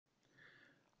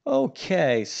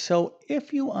Okay, so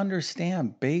if you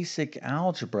understand basic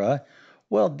algebra,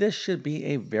 well, this should be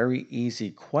a very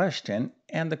easy question.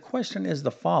 And the question is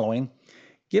the following.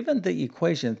 Given the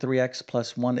equation 3x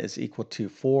plus 1 is equal to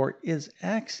 4, is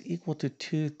x equal to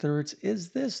 2/3? Is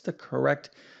this the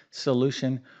correct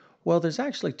solution? Well, there's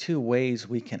actually two ways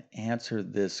we can answer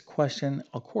this question.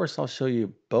 Of course, I'll show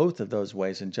you both of those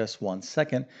ways in just 1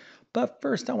 second. But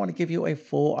first, I want to give you a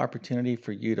full opportunity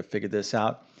for you to figure this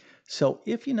out. So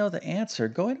if you know the answer,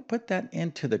 go ahead and put that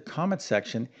into the comment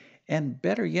section. And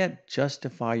better yet,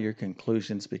 justify your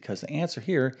conclusions because the answer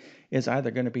here is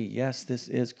either going to be yes, this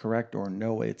is correct, or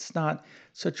no, it's not.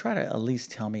 So try to at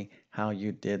least tell me how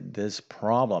you did this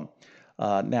problem.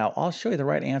 Now, I'll show you the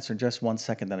right answer in just 1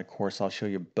 second. Then, of course, I'll show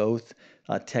you both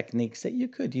techniques that you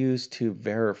could use to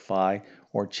verify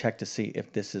or check to see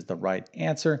if this is the right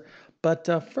answer. But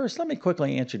first, let me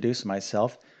quickly introduce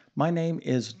myself. My name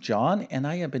is John, and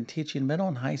I have been teaching middle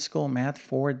and high school math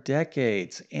for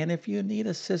decades. And if you need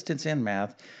assistance in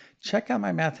math, check out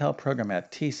my math help program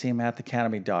at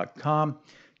tcmathacademy.com.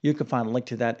 You can find a link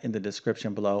to that in the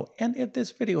description below. And if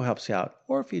this video helps you out,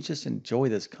 or if you just enjoy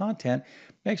this content,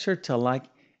 make sure to like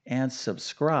and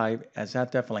subscribe, as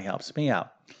that definitely helps me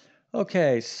out.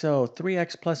 Okay, so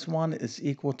 3x plus 1 is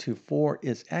equal to 4.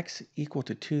 Is x equal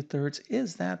to 2/3?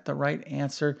 Is that the right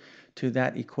answer to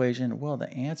that equation? Well,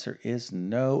 the answer is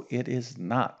no, it is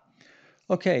not.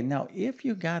 Okay, now if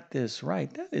you got this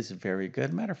right, that is very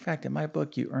good. Matter of fact, in my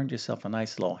book, you earned yourself a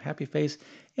nice little happy face,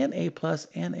 an A plus,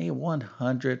 and a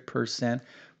 100%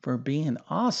 for being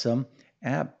awesome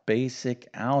at basic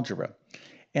algebra.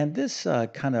 And this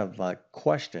kind of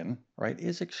question, right,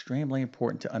 is extremely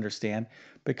important to understand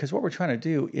because what we're trying to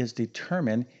do is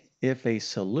determine if a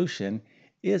solution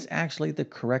is actually the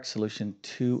correct solution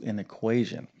to an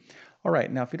equation. All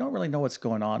right, now if you don't really know what's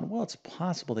going on, well, it's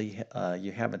possible that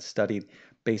you haven't studied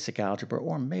basic algebra,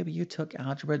 or maybe you took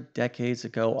algebra decades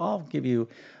ago. I'll give you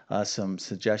some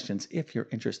suggestions if you're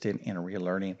interested in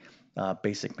relearning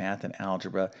basic math and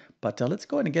algebra. But let's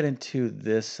go ahead and get into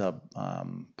this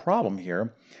problem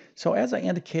here. So as I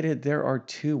indicated, there are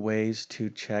two ways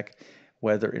to check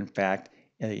whether in fact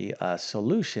a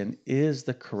solution is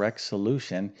the correct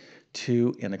solution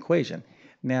to an equation.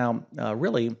 Now,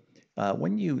 really,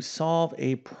 when you solve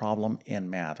a problem in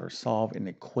math or solve an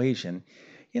equation,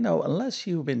 unless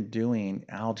you've been doing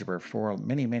algebra for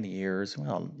many, many years,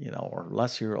 well, or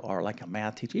unless you are like a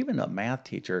math teacher, even a math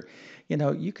teacher,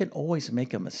 you can always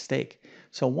make a mistake.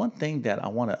 So one thing that I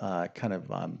want to kind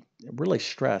of really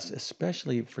stress,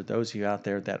 especially for those of you out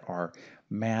there that are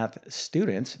math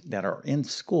students that are in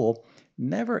school,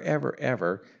 never, ever,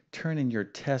 ever turn in your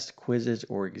test quizzes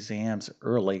or exams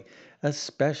early,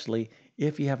 especially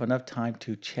if you have enough time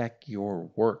to check your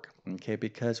work, okay?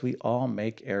 Because we all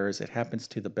make errors. It happens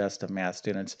to the best of math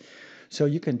students. So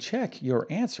you can check your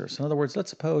answers. In other words,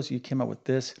 let's suppose you came up with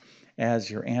this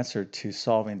as your answer to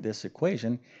solving this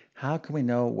equation. How can we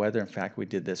know whether in fact we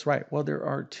did this right? Well, there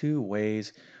are two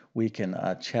ways we can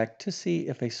check to see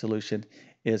if a solution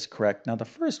is correct. Now, the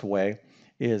first way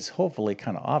is hopefully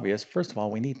kind of obvious. First of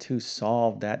all, we need to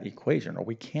solve that equation, or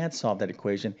we can't solve that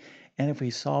equation. And if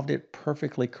we solved it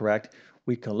perfectly correct,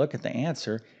 we can look at the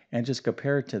answer and just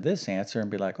compare it to this answer and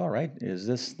be like, all right, is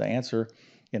this the answer,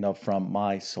 from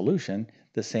my solution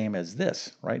the same as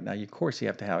this, right? Now, of course, you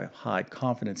have to have high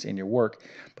confidence in your work,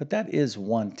 but that is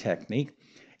one technique.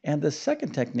 And the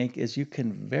second technique is you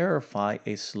can verify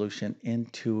a solution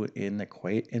into an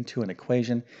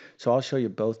equation. So I'll show you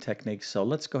both techniques. So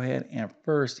let's go ahead and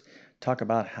first talk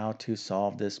about how to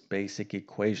solve this basic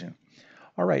equation.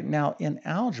 All right, now in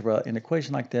algebra, an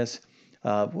equation like this,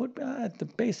 the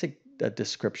basic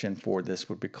description for this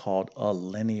would be called a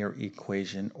linear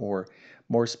equation, or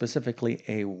more specifically,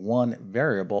 a one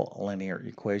variable linear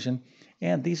equation.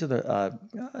 And these are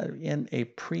in a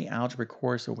pre-algebra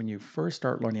course, or when you first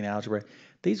start learning algebra,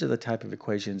 these are the type of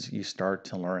equations you start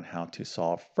to learn how to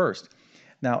solve first.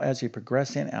 Now, as you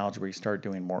progress in algebra, you start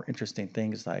doing more interesting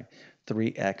things like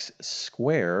 3x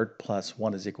squared plus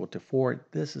 1 is equal to 4.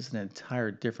 This is an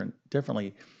entirely different,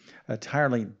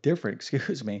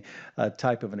 excuse me,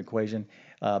 type of an equation.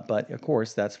 But of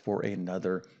course, that's for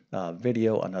another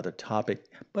video, another topic.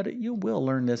 But you will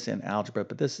learn this in algebra.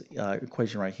 But this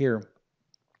equation right here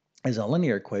is a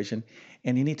linear equation,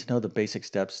 and you need to know the basic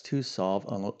steps to solve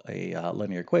a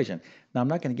linear equation. Now, I'm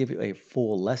not going to give you a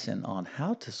full lesson on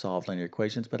how to solve linear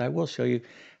equations, but I will show you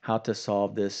how to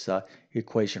solve this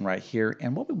equation right here.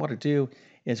 And what we want to do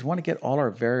is we want to get all our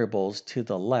variables to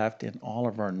the left and all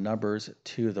of our numbers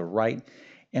to the right.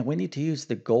 And we need to use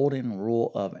the golden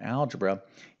rule of algebra,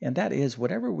 and that is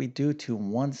whatever we do to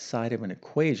one side of an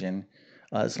equation,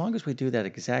 As long as we do that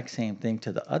exact same thing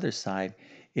to the other side,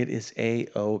 it is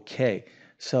A-OK.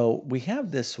 So we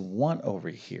have this 1 over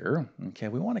here. Okay,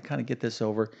 we want to kind of get this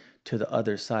over to the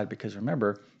other side because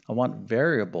remember, I want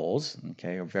variables,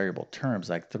 okay, or variable terms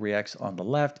like 3x on the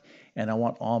left, and I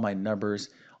want all my numbers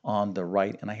on the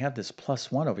right. And I have this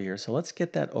plus 1 over here. So let's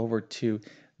get that over to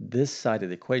this side of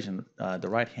the equation, the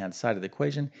right-hand side of the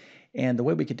equation. And the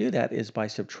way we could do that is by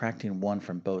subtracting 1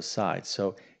 from both sides.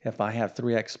 So if I have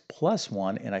 3x plus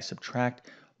 1 and I subtract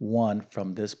 1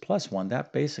 from this plus 1,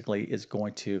 that basically is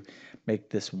going to make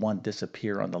this 1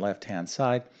 disappear on the left-hand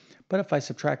side. But if I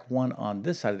subtract 1 on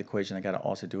this side of the equation, I got to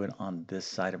also do it on this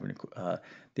side of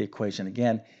the equation.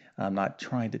 Again, I'm not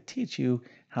trying to teach you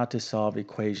how to solve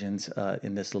equations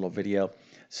in this little video.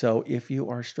 So if you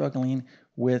are struggling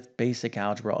with basic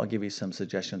algebra, I'll give you some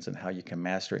suggestions on how you can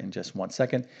master it in just 1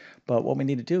 second. But what we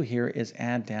need to do here is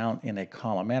add down in a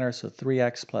column manner. So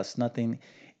 3x plus nothing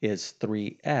is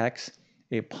 3x.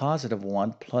 A positive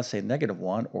 1 plus a negative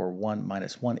 1, or 1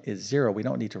 minus 1, is 0. We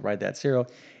don't need to write that 0.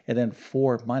 And then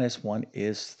 4 minus 1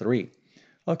 is 3.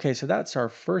 Okay, so that's our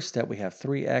first step. We have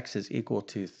 3x is equal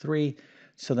to 3.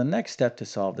 So the next step to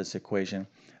solve this equation,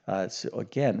 so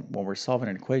again, when we're solving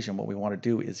an equation, what we want to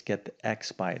do is get the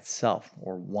x by itself,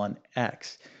 or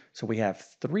 1x. So we have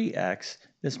 3x.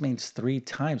 This means 3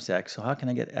 times x. So how can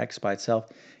I get x by itself?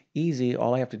 Easy.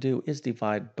 All I have to do is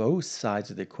divide both sides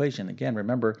of the equation. Again,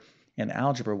 remember, in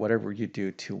algebra, whatever you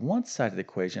do to one side of the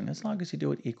equation, as long as you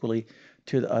do it equally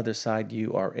to the other side,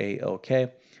 you are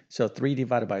A-OK. So 3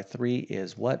 divided by 3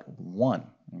 is what? 1,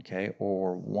 okay,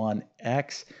 or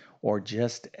 1x, or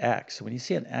just x. So when you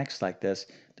see an x like this,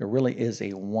 there really is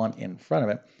a 1 in front of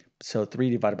it. So 3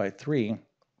 divided by 3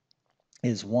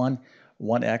 is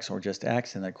 1x, or just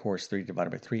x, and of course 3 divided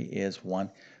by 3 is 1.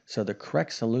 So the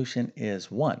correct solution is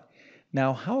 1.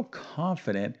 Now, how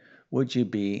confident would you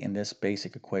be in this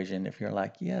basic equation if you're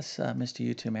like, yes, Mr.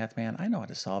 YouTube Math Man, I know how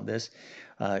to solve this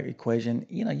equation?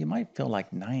 You know, you might feel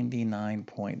like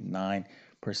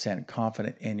 99.9%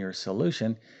 confident in your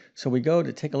solution. So we go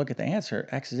to take a look at the answer.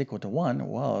 X is equal to 1.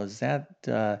 Well, is that,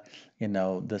 the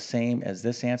same as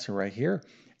this answer right here?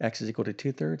 X is equal to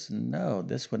 2/3? No,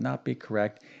 this would not be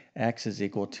correct. X is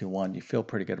equal to 1. You feel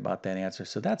pretty good about that answer.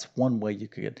 So that's one way you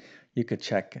could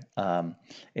check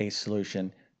a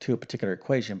solution to a particular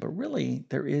equation, but really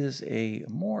there is a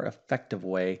more effective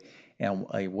way, and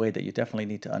a way that you definitely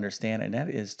need to understand, and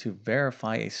that is to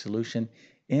verify a solution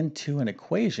into an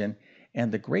equation.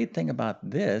 And the great thing about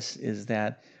this is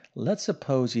that, let's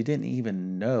suppose you didn't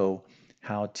even know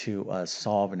how to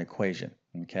solve an equation,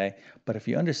 okay? But if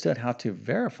you understood how to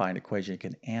verify an equation, you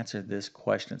can answer this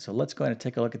question. So let's go ahead and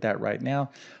take a look at that right now.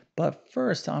 But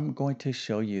first, I'm going to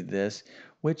show you this,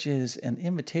 which is an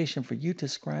invitation for you to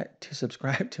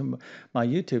subscribe to my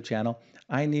YouTube channel.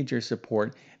 I need your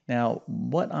support. Now,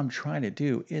 what I'm trying to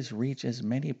do is reach as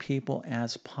many people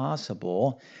as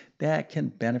possible that can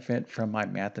benefit from my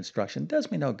math instruction. It does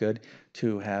me no good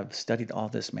to have studied all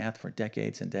this math for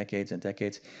decades and decades and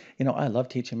decades. You know, I love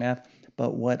teaching math,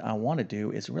 but what I want to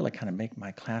do is really kind of make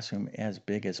my classroom as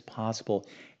big as possible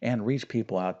and reach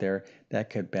people out there that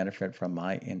could benefit from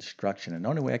my instruction. And the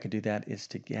only way I could do that is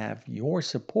to have your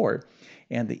support.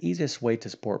 And the easiest way to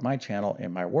support my channel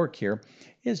and my work here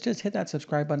is just hit that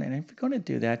subscribe button. And if you're going to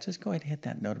do that, just go ahead and hit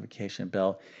that notification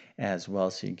bell as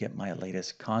well so you get my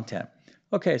latest content.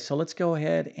 Okay, so let's go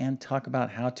ahead and talk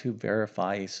about how to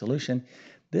verify a solution.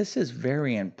 This is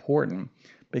very important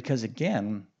because,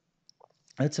 again,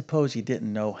 let's suppose you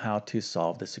didn't know how to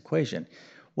solve this equation.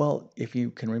 Well, if you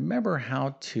can remember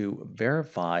how to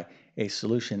verify a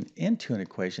solution into an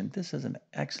equation, this is an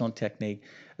excellent technique,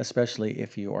 especially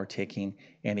if you are taking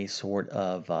any sort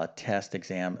of test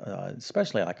exam,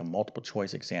 especially like a multiple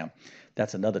choice exam.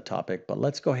 That's another topic, but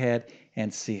let's go ahead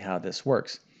and see how this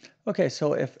works. Okay,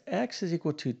 so if x is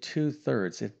equal to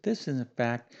 2/3, if this is in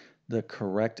fact the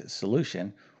correct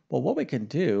solution, well, what we can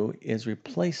do is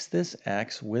replace this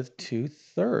x with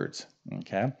 2/3,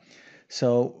 okay?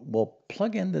 So we'll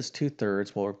plug in this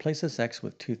 2/3, we'll replace this x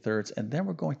with 2/3, and then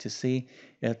we're going to see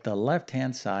if the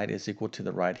left-hand side is equal to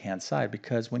the right-hand side,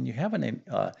 because when you have an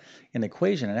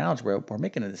equation in algebra, we're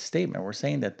making a statement. We're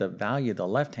saying that the value of the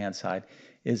left-hand side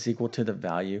is equal to the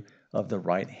value of the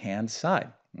right-hand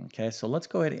side, okay? So let's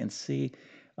go ahead and see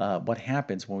what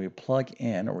happens when we plug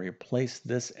in or replace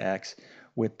this x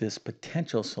with this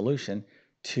potential solution,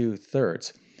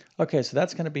 2/3. Okay, so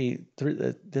that's going to be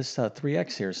this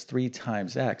 3x here is 3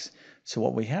 times x. So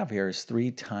what we have here is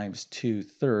 3 times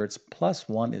 2/3 plus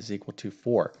 1 is equal to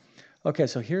 4. Okay,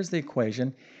 so here's the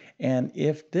equation. And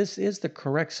if this is the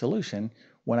correct solution,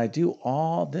 when I do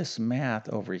all this math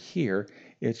over here,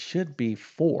 it should be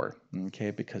 4,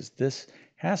 okay, because this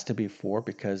has to be 4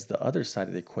 because the other side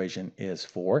of the equation is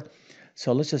 4.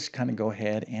 So let's just kind of go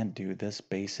ahead and do this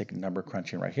basic number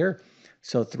crunching right here.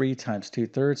 So 3 times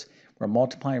 2/3, we're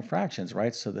multiplying fractions,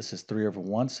 right? So this is 3 over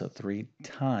 1, so 3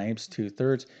 times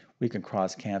 2/3. We can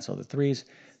cross cancel the 3's,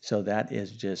 so that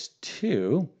is just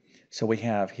 2. So we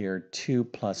have here 2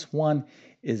 plus 1.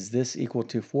 Is this equal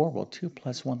to 4? Well, 2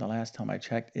 plus 1, the last time I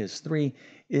checked, is 3.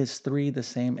 Is 3 the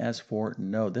same as 4?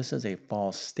 No, this is a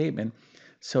false statement.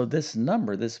 So this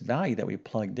number, this value that we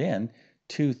plugged in,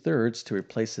 2/3 to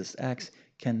replace this x,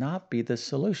 cannot be the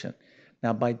solution.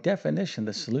 Now, by definition,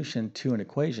 the solution to an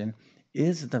equation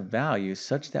is the value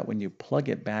such that when you plug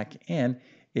it back in,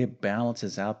 it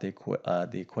balances out the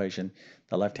equation,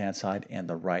 the left-hand side and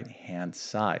the right-hand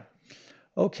side.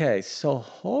 Okay, so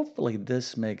hopefully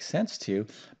this makes sense to you.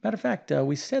 Matter of fact,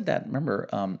 we said that, remember,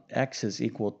 x is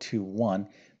equal to 1.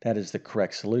 That is the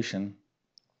correct solution.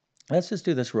 Let's just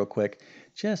do this real quick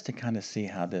just to kind of see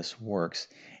how this works.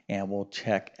 And we'll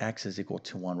check x is equal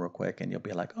to 1 real quick. And you'll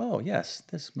be like, oh, yes,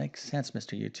 this makes sense,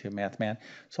 Mr. YouTube Math Man.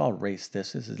 So I'll erase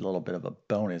this. This is a little bit of a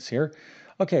bonus here.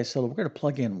 Okay, so we're going to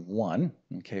plug in 1,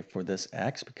 okay, for this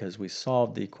x because we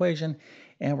solved the equation.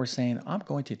 And we're saying I'm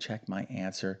going to check my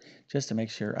answer just to make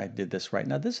sure I did this right.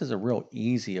 Now, this is a real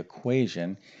easy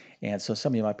equation. And so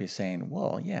some of you might be saying,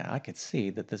 well, yeah, I could see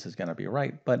that this is going to be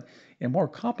right. But in more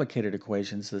complicated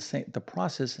equations, the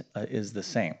process is the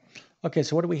same. Okay,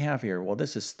 so what do we have here? Well,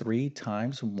 this is 3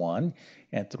 times 1,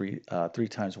 and 3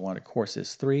 times 1, of course,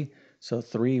 is 3. So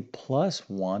 3 plus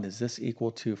 1, is this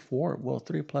equal to 4? Well,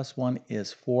 3 plus 1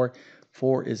 is 4.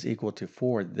 4 is equal to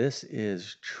 4. This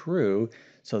is true.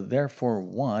 So therefore,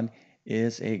 1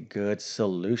 is a good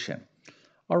solution.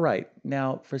 All right,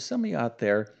 now for some of you out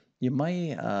there, you may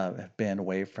have been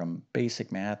away from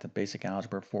basic math and basic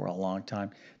algebra for a long time.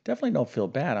 Definitely don't feel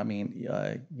bad. I mean,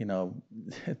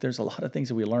 there's a lot of things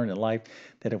that we learn in life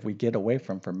that if we get away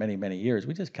from for many, many years,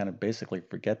 we just kind of basically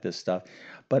forget this stuff.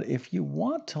 But if you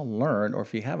want to learn or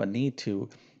if you have a need to,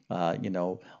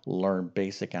 learn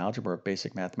basic algebra or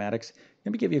basic mathematics,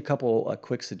 let me give you a couple of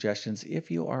quick suggestions. If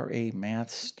you are a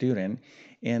math student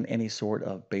in any sort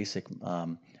of basic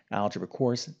algebra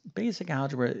course. Basic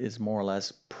algebra is more or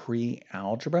less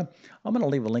pre-algebra. I'm going to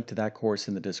leave a link to that course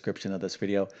in the description of this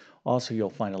video. Also, you'll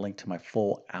find a link to my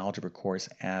full algebra course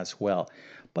as well.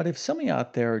 But if some of you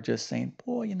out there are just saying,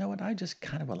 boy, you know what, I just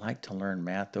kind of would like to learn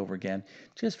math over again,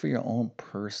 just for your own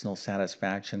personal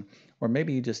satisfaction, or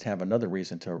maybe you just have another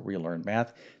reason to relearn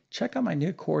math, check out my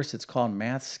new course. It's called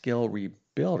Math Skill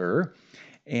Rebuilder.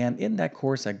 And in that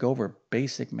course, I go over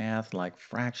basic math like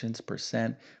fractions,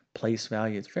 percent, place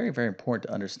value. It's very, very important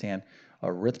to understand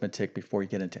arithmetic before you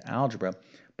get into algebra.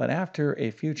 But after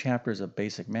a few chapters of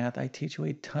basic math, I teach you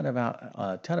a ton of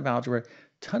algebra,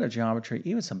 ton of geometry,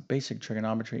 even some basic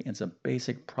trigonometry and some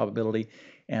basic probability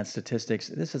and statistics.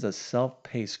 This is a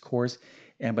self-paced course.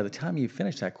 And by the time you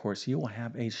finish that course, you will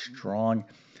have a strong,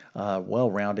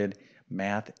 well-rounded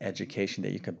math education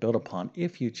that you can build upon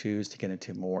if you choose to get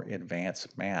into more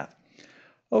advanced math.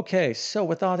 Okay, so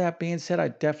with all that being said, I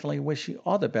definitely wish you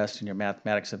all the best in your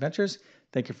mathematics adventures.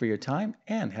 Thank you for your time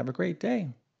and have a great day.